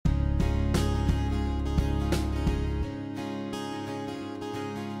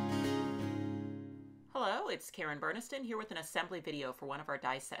Hello, it's Karen Burniston here with an assembly video for one of our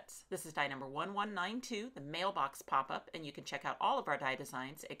die sets. This is die number 1192, the Mailbox pop-up, and you can check out all of our die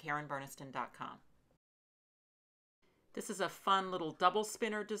designs at KarenBurniston.com. This is a fun little double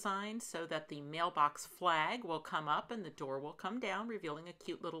spinner design so that the mailbox flag will come up and the door will come down, revealing a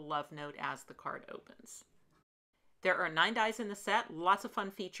cute little love note as the card opens. There are 9 dies in the set, lots of fun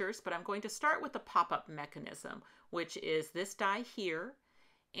features, but I'm going to start with the pop-up mechanism, which is this die here.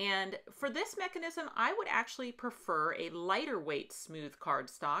 And for this mechanism, I would actually prefer a lighter weight smooth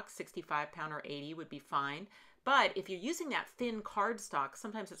cardstock. 65 pound or 80 would be fine. But if you're using that thin cardstock,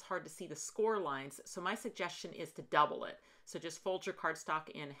 sometimes it's hard to see the score lines. So my suggestion is to double it. So just fold your cardstock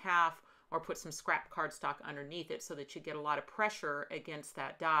in half or put some scrap cardstock underneath it so that you get a lot of pressure against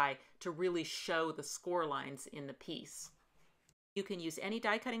that die to really show the score lines in the piece. You can use any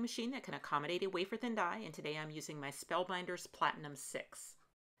die cutting machine that can accommodate a wafer thin die, and today I'm using my Spellbinders Platinum 6.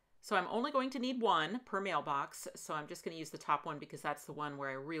 So I'm only going to need one per mailbox, so I'm just going to use the top one because that's the one where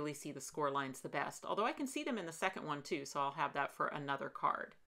I really see the score lines the best. Although I can see them in the second one too, so I'll have that for another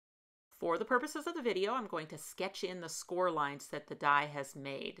card. For the purposes of the video, I'm going to sketch in the score lines that the die has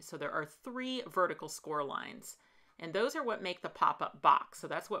made. So there are 3 vertical score lines, and those are what make the pop-up box. So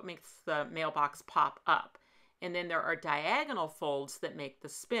that's what makes the mailbox pop up. And then there are diagonal folds that make the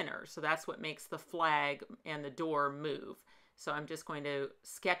spinner. So that's what makes the flag and the door move. So I'm just going to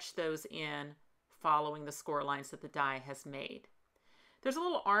sketch those in following the score lines that the die has made. There's a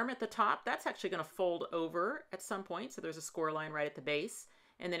little arm at the top. That's actually going to fold over at some point. So there's a score line right at the base.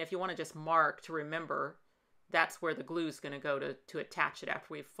 And then if you want to just mark to remember, that's where the glue is going to go to attach it after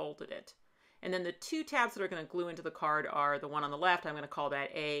we've folded it. And then the 2 tabs that are going to glue into the card are the one on the left, I'm going to call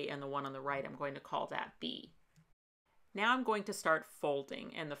that A, and the one on the right, I'm going to call that B. Now I'm going to start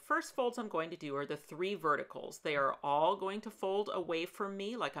folding, and the first folds I'm going to do are the 3 verticals. They are all going to fold away from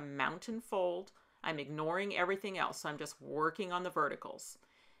me like a mountain fold. I'm ignoring everything else, so I'm just working on the verticals.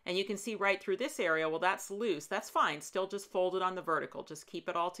 And you can see right through this area, well, that's loose. That's fine. Still just fold it on the vertical. Just keep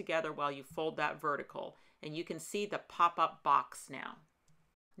it all together while you fold that vertical. And you can see the pop-up box now.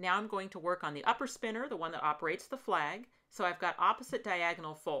 Now I'm going to work on the upper spinner, the one that operates the flag. So I've got opposite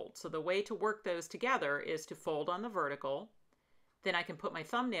diagonal folds. So the way to work those together is to fold on the vertical. Then I can put my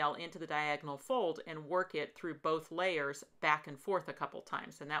thumbnail into the diagonal fold and work it through both layers back and forth a couple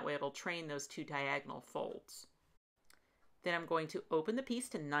times. And that way it'll train those 2 diagonal folds. Then I'm going to open the piece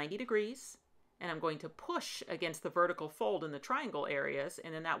to 90 degrees. And I'm going to push against the vertical fold in the triangle areas.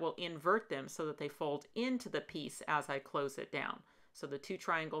 And then that will invert them so that they fold into the piece as I close it down. So the 2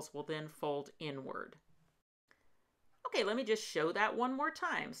 triangles will then fold inward. Okay, let me just show that one more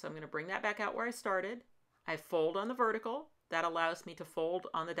time. So I'm going to bring that back out where I started. I fold on the vertical. That allows me to fold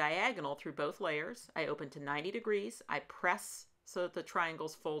on the diagonal through both layers. I open to 90 degrees. I press so that the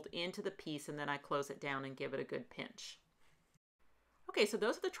triangles fold into the piece, and then I close it down and give it a good pinch. Okay, so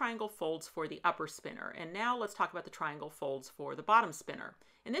those are the triangle folds for the upper spinner. And now let's talk about the triangle folds for the bottom spinner.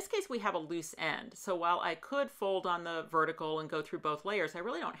 In this case, we have a loose end. So while I could fold on the vertical and go through both layers, I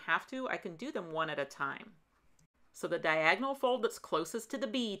really don't have to. I can do them one at a time. So the diagonal fold that's closest to the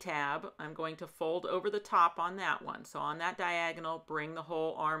B tab, I'm going to fold over the top on that one. So on that diagonal, bring the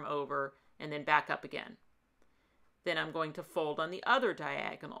whole arm over and then back up again. Then I'm going to fold on the other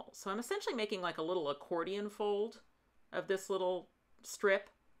diagonal. So I'm essentially making like a little accordion fold of this little strip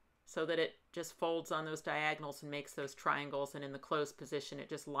so that it just folds on those diagonals and makes those triangles, and in the closed position it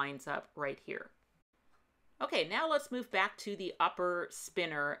just lines up right here. Okay, now let's move back to the upper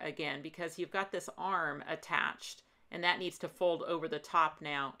spinner again, because you've got this arm attached and that needs to fold over the top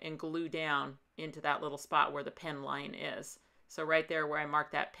now and glue down into that little spot where the pen line is. So right there where I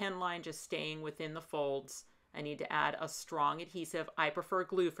marked that pen line, just staying within the folds, I need to add a strong adhesive. I prefer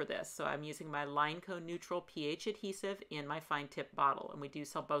glue for this, so I'm using my LINECO Neutral pH adhesive in my fine tip bottle, and we do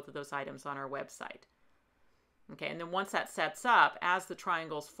sell both of those items on our website. Okay, and then once that sets up, as the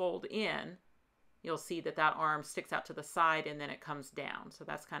triangles fold in, you'll see that that arm sticks out to the side and then it comes down. So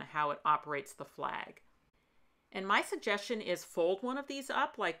that's kind of how it operates the flag. And my suggestion is fold one of these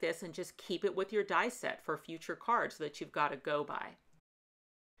up like this and just keep it with your die set for future cards that you've got to go by.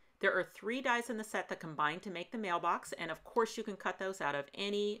 There are 3 dies in the set that combine to make the mailbox, and of course you can cut those out of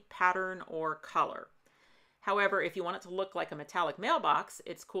any pattern or color. However, if you want it to look like a metallic mailbox,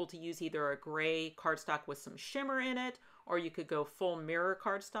 it's cool to use either a gray cardstock with some shimmer in it, or you could go full mirror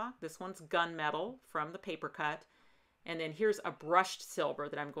cardstock. This one's gunmetal from the paper cut. And then here's a brushed silver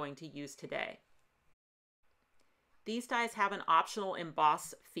that I'm going to use today. These dies have an optional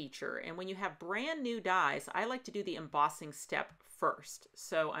emboss feature, and when you have brand new dies, I like to do the embossing step first.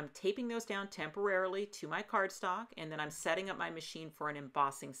 So I'm taping those down temporarily to my cardstock, and then I'm setting up my machine for an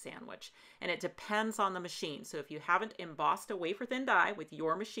embossing sandwich. And it depends on the machine. So if you haven't embossed a wafer-thin die with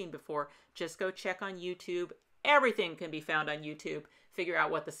your machine before, just go check on YouTube. Everything can be found on YouTube. Figure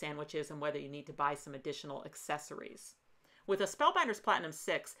out what the sandwich is and whether you need to buy some additional accessories. With a Spellbinders Platinum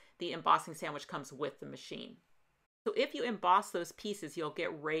 6, the embossing sandwich comes with the machine. So if you emboss those pieces, you'll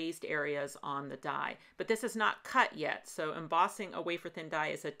get raised areas on the die. But this is not cut yet, so embossing a wafer-thin die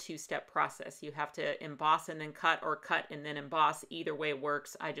is a two-step process. You have to emboss and then cut, or cut and then emboss. Either way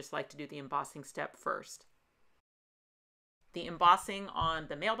works. I just like to do the embossing step first. The embossing on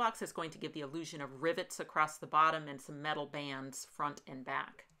the mailbox is going to give the illusion of rivets across the bottom and some metal bands front and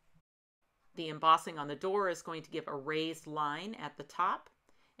back. The embossing on the door is going to give a raised line at the top.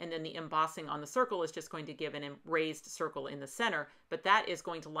 And then the embossing on the circle is just going to give an raised circle in the center, but that is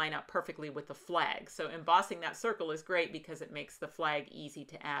going to line up perfectly with the flag. So embossing that circle is great because it makes the flag easy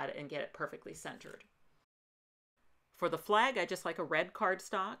to add and get it perfectly centered. For the flag, I just like a red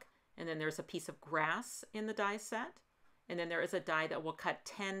cardstock, and then there's a piece of grass in the die set. And then there is a die that will cut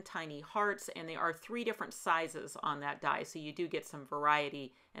 10 tiny hearts, and there are 3 different sizes on that die, so you do get some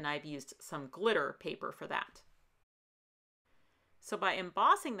variety, and I've used some glitter paper for that. So by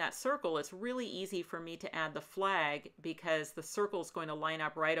embossing that circle, it's really easy for me to add the flag because the circle is going to line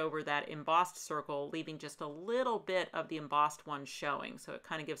up right over that embossed circle, leaving just a little bit of the embossed one showing. So it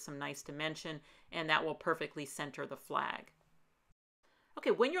kind of gives some nice dimension, and that will perfectly center the flag. Okay,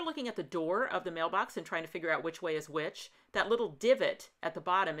 when you're looking at the door of the mailbox and trying to figure out which way is which, that little divot at the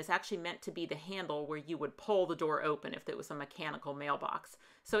bottom is actually meant to be the handle where you would pull the door open if it was a mechanical mailbox.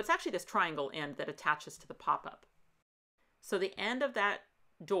 So it's actually this triangle end that attaches to the pop-up. So the end of that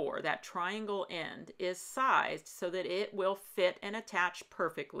door, that triangle end, is sized so that it will fit and attach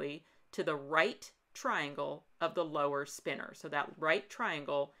perfectly to the right triangle of the lower spinner. So that right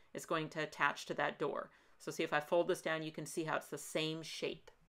triangle is going to attach to that door. So see, if I fold this down, you can see how it's the same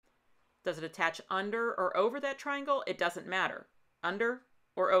shape. Does it attach under or over that triangle? It doesn't matter, under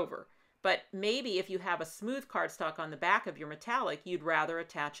or over. But maybe if you have a smooth cardstock on the back of your metallic, you'd rather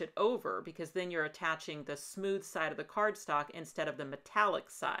attach it over because then you're attaching the smooth side of the cardstock instead of the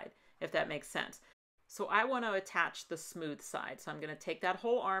metallic side, if that makes sense. So I want to attach the smooth side. So I'm going to take that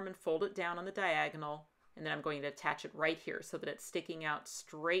whole arm and fold it down on the diagonal, and then I'm going to attach it right here so that it's sticking out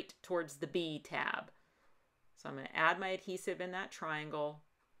straight towards the B tab. So I'm going to add my adhesive in that triangle,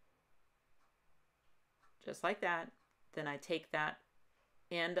 just like that. Then I take that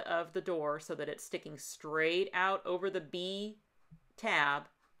end of the door so that it's sticking straight out over the B tab,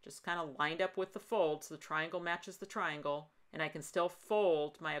 just kind of lined up with the fold so the triangle matches the triangle, and I can still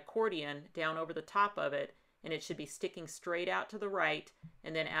fold my accordion down over the top of it, and it should be sticking straight out to the right,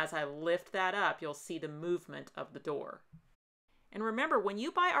 and then as I lift that up, you'll see the movement of the door. And remember, when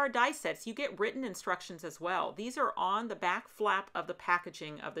you buy our die sets, you get written instructions as well. These are on the back flap of the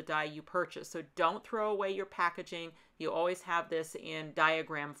packaging of the die you purchase. So don't throw away your packaging. You always have this in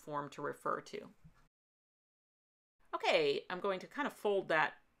diagram form to refer to. Okay, I'm going to kind of fold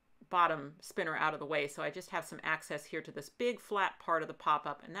that bottom spinner out of the way. So I just have some access here to this big flat part of the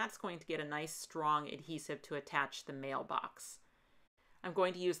pop-up, and that's going to get a nice strong adhesive to attach the mailbox. I'm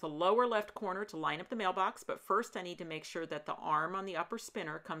going to use the lower left corner to line up the mailbox, but first I need to make sure that the arm on the upper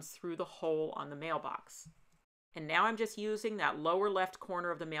spinner comes through the hole on the mailbox. And now I'm just using that lower left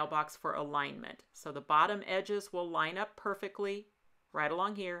corner of the mailbox for alignment. So the bottom edges will line up perfectly right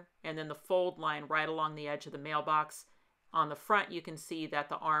along here, and then the fold line right along the edge of the mailbox. On the front, you can see that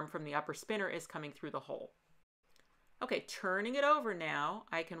the arm from the upper spinner is coming through the hole. Okay, turning it over now,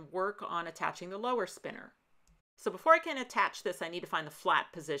 I can work on attaching the lower spinner. So before I can attach this, I need to find the flat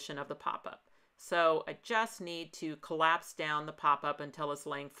position of the pop-up. So I just need to collapse down the pop-up until it's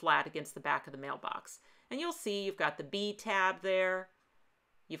laying flat against the back of the mailbox. And you'll see you've got the B tab there.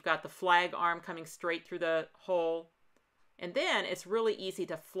 You've got the flag arm coming straight through the hole. And then it's really easy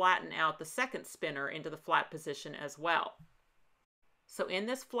to flatten out the second spinner into the flat position as well. So in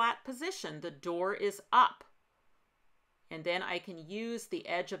this flat position, the door is up. And then I can use the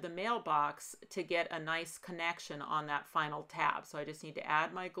edge of the mailbox to get a nice connection on that final tab. So I just need to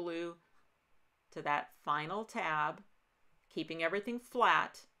add my glue to that final tab, keeping everything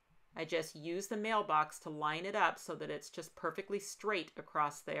flat. I just use the mailbox to line it up so that it's just perfectly straight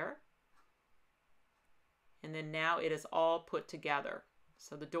across there. And then now it is all put together.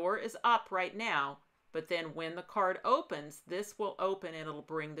 So the door is up right now, but then when the card opens, this will open and it'll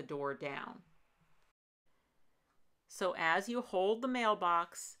bring the door down. So as you hold the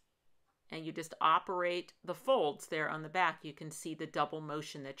mailbox and you just operate the folds there on the back. You can see the double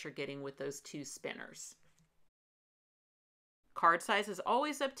motion that you're getting with those two spinners. Card size is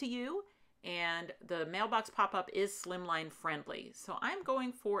always up to you, and the mailbox pop-up is slimline friendly. So I'm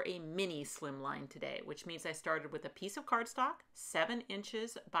going for a mini slimline today, which means I started with a piece of cardstock, 7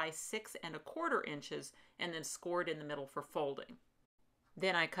 inches by 6¼ inches, and then scored in the middle for folding.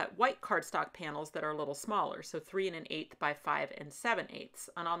 Then I cut white cardstock panels that are a little smaller, so 3 1/8 by 5 7/8.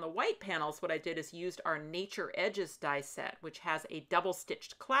 And on the white panels, what I did is used our Nature Edges die set, which has a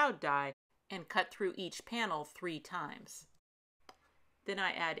double-stitched cloud die, and cut through each panel 3 times. Then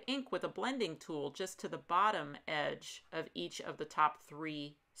I add ink with a blending tool just to the bottom edge of each of the top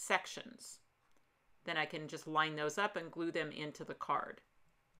 3 sections. Then I can just line those up and glue them into the card.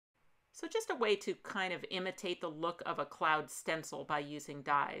 So just a way to kind of imitate the look of a cloud stencil by using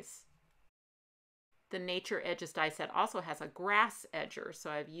dies. The Nature Edges die set also has a grass edger,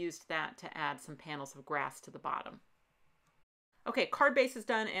 so I've used that to add some panels of grass to the bottom. Okay, card base is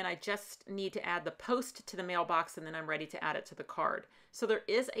done, and I just need to add the post to the mailbox, and then I'm ready to add it to the card. So there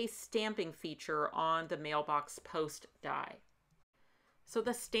is a stamping feature on the mailbox post die. So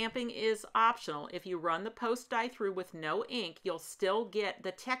the stamping is optional. If you run the post die through with no ink, you'll still get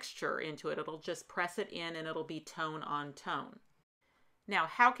the texture into it. It'll just press it in, and it'll be tone on tone. Now,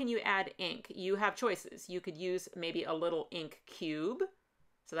 how can you add ink? You have choices. You could use maybe a little ink cube.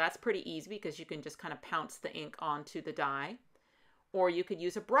 So that's pretty easy because you can just kind of pounce the ink onto the die. Or you could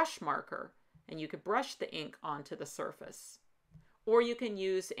use a brush marker, and you could brush the ink onto the surface. Or you can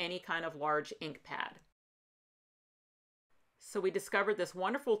use any kind of large ink pad. So we discovered this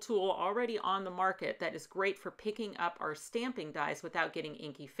wonderful tool already on the market that is great for picking up our stamping dies without getting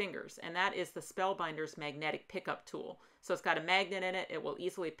inky fingers, and that is the Spellbinder's magnetic pickup tool. So it's got a magnet in it. It will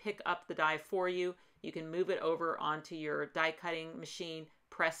easily pick up the die for you. You can move it over onto your die cutting machine,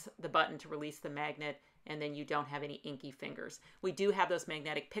 press the button to release the magnet, and then you don't have any inky fingers. We do have those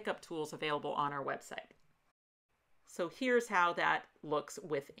magnetic pickup tools available on our website. So here's how that looks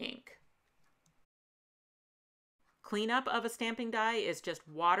with ink. Cleanup of a stamping die is just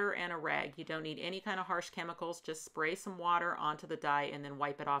water and a rag. You don't need any kind of harsh chemicals. Just spray some water onto the die and then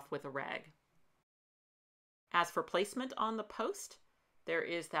wipe it off with a rag. As for placement on the post, there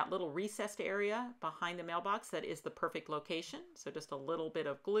is that little recessed area behind the mailbox that is the perfect location. So just a little bit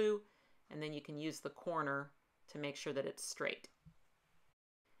of glue, and then you can use the corner to make sure that it's straight.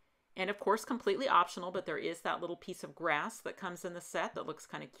 And of course, completely optional, but there is that little piece of grass that comes in the set that looks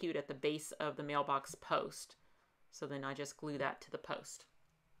kind of cute at the base of the mailbox post. So then I just glue that to the post.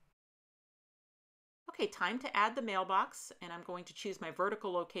 Okay, time to add the mailbox, and I'm going to choose my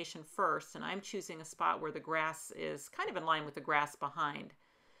vertical location first, and I'm choosing a spot where the grass is kind of in line with the grass behind.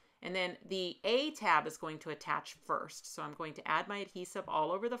 And then the A tab is going to attach first. So I'm going to add my adhesive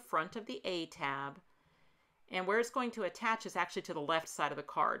all over the front of the A tab. And where it's going to attach is actually to the left side of the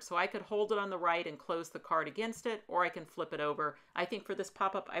card. So I could hold it on the right and close the card against it, or I can flip it over. I think for this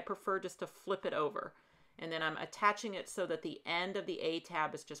pop-up, I prefer just to flip it over. And then I'm attaching it so that the end of the A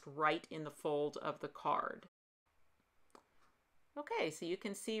tab is just right in the fold of the card. Okay, so you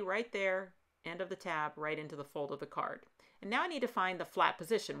can see right there, end of the tab, right into the fold of the card. And now I need to find the flat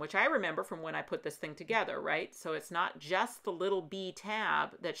position, which I remember from when I put this thing together, right? So it's not just the little B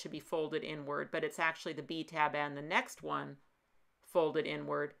tab that should be folded inward, but it's actually the B tab and the next one folded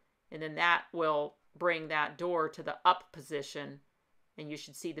inward. And then that will bring that door to the up position. And you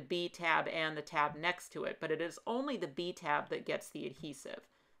should see the B tab and the tab next to it, but it is only the B tab that gets the adhesive.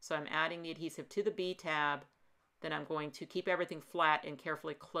 So I'm adding the adhesive to the B tab, then I'm going to keep everything flat and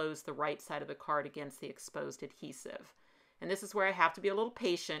carefully close the right side of the card against the exposed adhesive. And this is where I have to be a little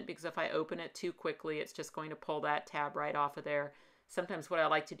patient, because if I open it too quickly, it's just going to pull that tab right off of there. Sometimes what I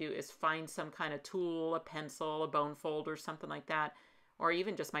like to do is find some kind of tool, a pencil, a bone folder, something like that, or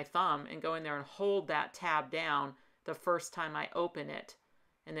even just my thumb, and go in there and hold that tab down the first time I open it.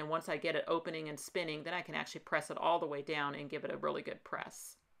 And then once I get it opening and spinning, then I can actually press it all the way down and give it a really good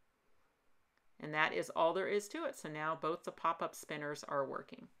press. And that is all there is to it. So now both the pop-up spinners are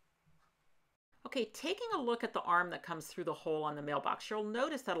working. Okay, taking a look at the arm that comes through the hole on the mailbox, you'll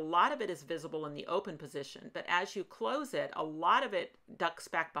notice that a lot of it is visible in the open position, but as you close it, a lot of it ducks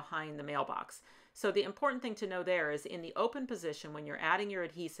back behind the mailbox. So the important thing to know there is in the open position, when you're adding your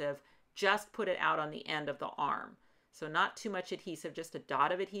adhesive, just put it out on the end of the arm. So not too much adhesive, just a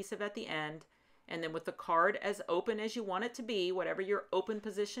dot of adhesive at the end. And then with the card as open as you want it to be, whatever your open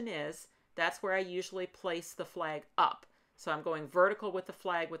position is, that's where I usually place the flag up. So I'm going vertical with the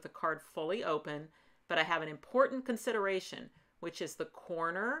flag with the card fully open, but I have an important consideration, which is the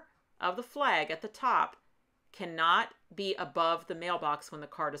corner of the flag at the top cannot be above the mailbox when the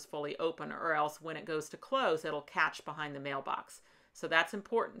card is fully open, or else when it goes to close, it'll catch behind the mailbox. So that's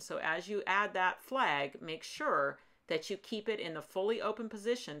important. So as you add that flag, make sure that you keep it in the fully open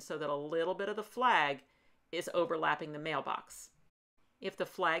position so that a little bit of the flag is overlapping the mailbox. If the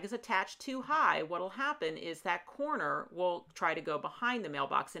flag is attached too high, what will happen is that corner will try to go behind the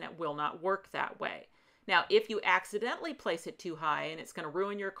mailbox and it will not work that way. Now, if you accidentally place it too high and it's going to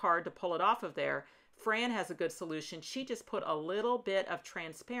ruin your card to pull it off of there, Fran has a good solution. She just put a little bit of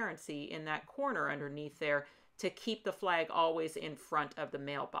transparency in that corner underneath there to keep the flag always in front of the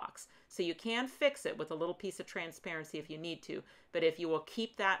mailbox. So you can fix it with a little piece of transparency if you need to, but if you will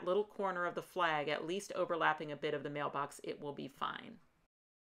keep that little corner of the flag at least overlapping a bit of the mailbox, it will be fine.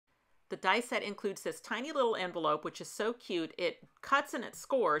 The die set includes this tiny little envelope, which is so cute. It cuts and it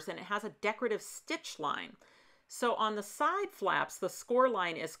scores, and it has a decorative stitch line. So on the side flaps, the score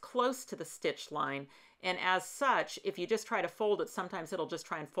line is close to the stitch line, and as such, if you just try to fold it, sometimes it'll just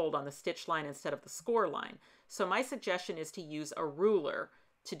try and fold on the stitch line instead of the score line. So my suggestion is to use a ruler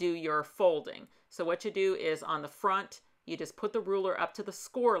to do your folding. So what you do is on the front, you just put the ruler up to the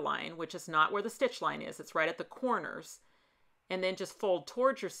score line, which is not where the stitch line is. It's right at the corners. And then just fold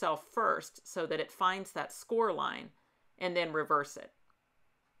towards yourself first so that it finds that score line, and then reverse it.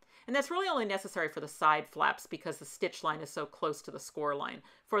 And that's really only necessary for the side flaps because the stitch line is so close to the score line.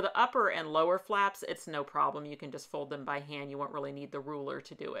 For the upper and lower flaps, it's no problem. You can just fold them by hand. You won't really need the ruler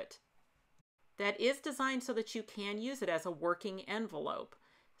to do it. That is designed so that you can use it as a working envelope.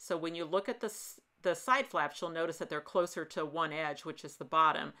 So when you look at the side flaps, you'll notice that they're closer to one edge, which is the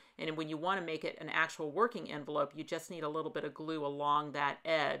bottom. And when you want to make it an actual working envelope, you just need a little bit of glue along that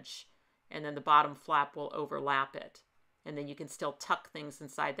edge, and then the bottom flap will overlap it. And then you can still tuck things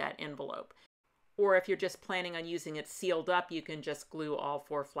inside that envelope. Or if you're just planning on using it sealed up, you can just glue all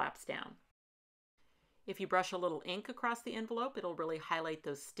 4 flaps down. If you brush a little ink across the envelope, it'll really highlight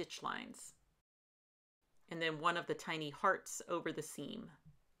those stitch lines. And then one of the tiny hearts over the seam.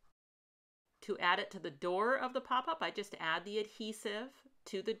 To add it to the door of the pop-up, I just add the adhesive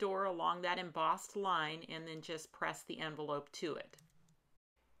to the door along that embossed line and then just press the envelope to it.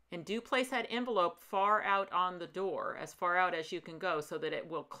 And do place that envelope far out on the door, as far out as you can go, so that it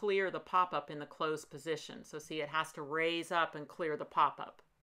will clear the pop-up in the closed position. So see, it has to raise up and clear the pop-up.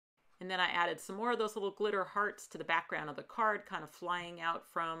 And then I added some more of those little glitter hearts to the background of the card, kind of flying out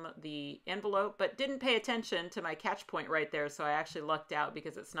from the envelope, but didn't pay attention to my catch point right there, so I actually lucked out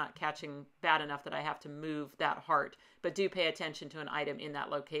because it's not catching bad enough that I have to move that heart. But do pay attention to an item in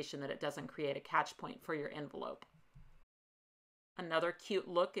that location that it doesn't create a catch point for your envelope. Another cute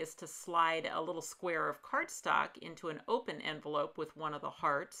look is to slide a little square of cardstock into an open envelope with one of the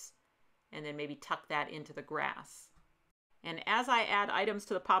hearts, and then maybe tuck that into the grass. And as I add items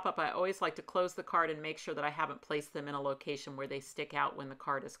to the pop-up, I always like to close the card and make sure that I haven't placed them in a location where they stick out when the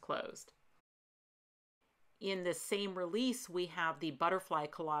card is closed. In this same release, we have the butterfly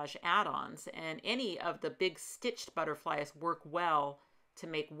collage add-ons, and any of the big stitched butterflies work well to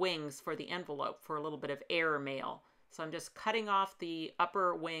make wings for the envelope for a little bit of air mail. So I'm just cutting off the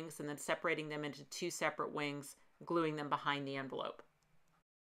upper wings and then separating them into 2 separate wings, gluing them behind the envelope.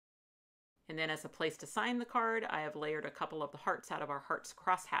 And then as a place to sign the card, I have layered a couple of the hearts out of our Hearts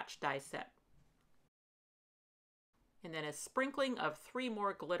Crosshatch die set. And then a sprinkling of 3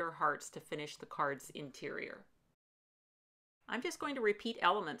 more glitter hearts to finish the card's interior. I'm just going to repeat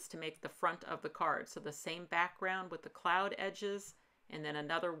elements to make the front of the card. So the same background with the cloud edges, and then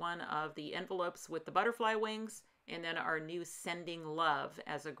another one of the envelopes with the butterfly wings, and then our new sending love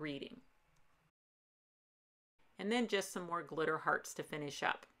as a greeting. And then just some more glitter hearts to finish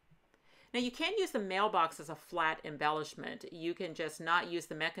up. Now you can use the mailbox as a flat embellishment. You can just not use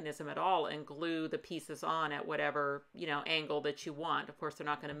the mechanism at all and glue the pieces on at whatever, angle that you want. Of course, they're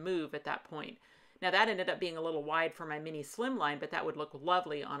not going to move at that point. Now that ended up being a little wide for my mini slimline, but that would look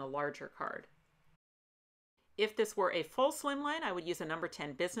lovely on a larger card. If this were a full slimline, I would use a number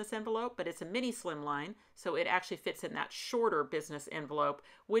 10 business envelope, but it's a mini slimline, so it actually fits in that shorter business envelope,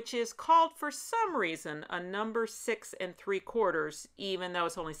 which is called for some reason a number 6 3/4, even though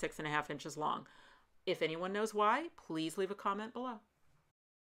it's only 6.5 inches long. If anyone knows why, please leave a comment below.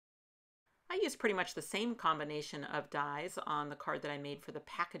 I used pretty much the same combination of dies on the card that I made for the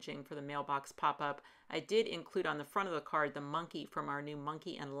packaging for the mailbox pop-up. I did include on the front of the card the monkey from our new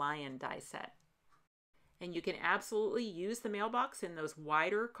monkey and lion die set. And you can absolutely use the mailbox in those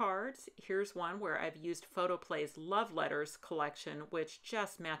wider cards. Here's one where I've used Photoplay's Love Letters collection, which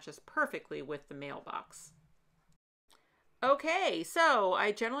just matches perfectly with the mailbox. Okay, so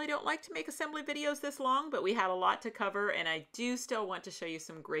I generally don't like to make assembly videos this long, but we had a lot to cover, and I do still want to show you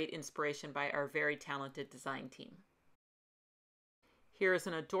some great inspiration by our very talented design team. Here is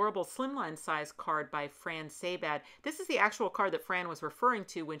an adorable slimline size card by Fran Sabad. This is the actual card that Fran was referring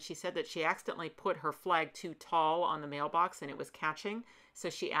to when she said that she accidentally put her flag too tall on the mailbox and it was catching, so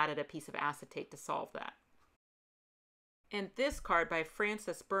she added a piece of acetate to solve that. And this card by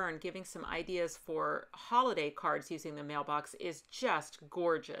Frances Byrne, giving some ideas for holiday cards using the mailbox, is just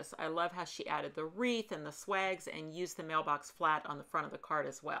gorgeous. I love how she added the wreath and the swags and used the mailbox flat on the front of the card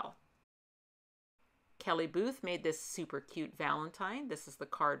as well. Kelly Booth made this super cute Valentine. This is the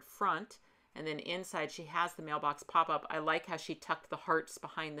card front. And then inside she has the mailbox pop up. I like how she tucked the hearts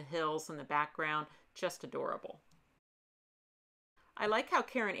behind the hills in the background. Just adorable. I like how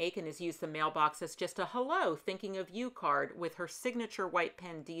Karen Aiken has used the mailbox as just a hello, thinking of you card with her signature white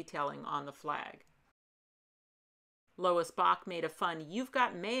pen detailing on the flag. Lois Bach made a fun You've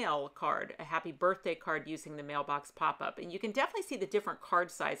Got Mail card, a happy birthday card using the mailbox pop-up. And you can definitely see the different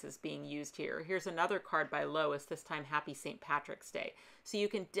card sizes being used here. Here's another card by Lois, this time Happy St. Patrick's Day. So you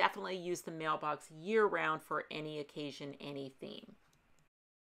can definitely use the mailbox year-round for any occasion, any theme.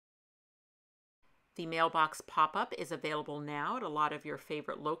 The mailbox pop-up is available now at a lot of your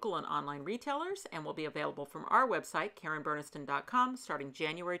favorite local and online retailers and will be available from our website, KarenBurniston.com, starting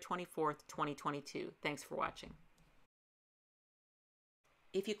January 24th, 2022. Thanks for watching.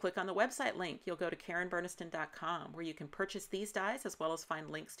 If you click on the website link, you'll go to KarenBurniston.com, where you can purchase these dies as well as find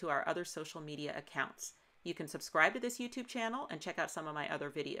links to our other social media accounts. You can subscribe to this YouTube channel and check out some of my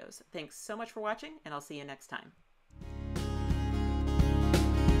other videos. Thanks so much for watching, and I'll see you next time.